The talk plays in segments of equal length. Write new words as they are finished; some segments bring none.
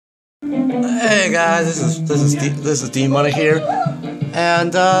Hey guys, this is D Money here,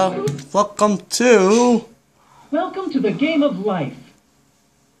 and welcome to the game of life.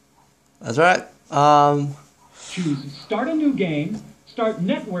 That's right. Choose start a new game, start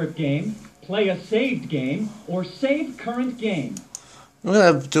network game, play a saved game, or save current game.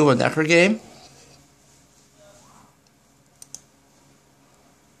 We're gonna do a network game.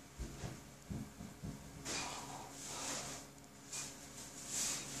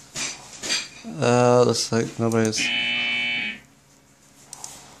 Looks like nobody's.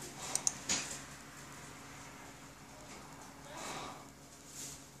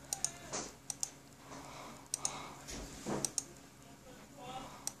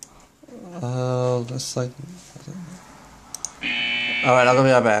 Looks like. Alright, I'll be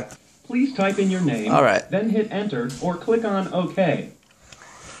right back. Please type in your name, then hit enter or click on OK.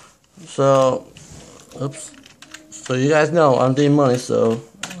 So, oops. So you guys know I'm D Money, so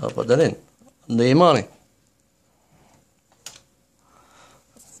I'll put that in. D Money.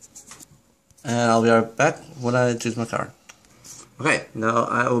 And I'll be right back when I choose my card. Okay, now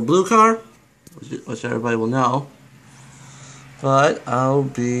I have a blue card, which everybody will know. But I'll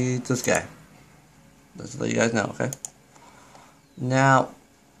be this guy. Just to let you guys know, okay? Now,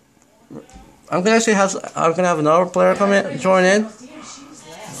 I'm gonna have another player join in,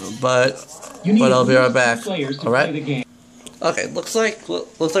 but I'll be right back. All right? Okay, looks like we're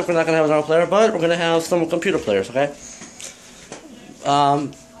not gonna have another player, but we're gonna have some computer players, okay?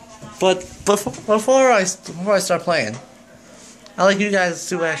 But before I start playing, I'd like you guys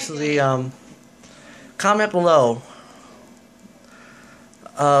to actually comment below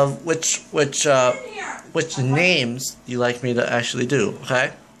which names you like me to actually do,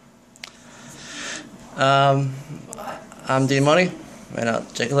 okay? I'm D Money, and I'll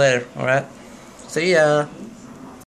check you later, alright? See ya!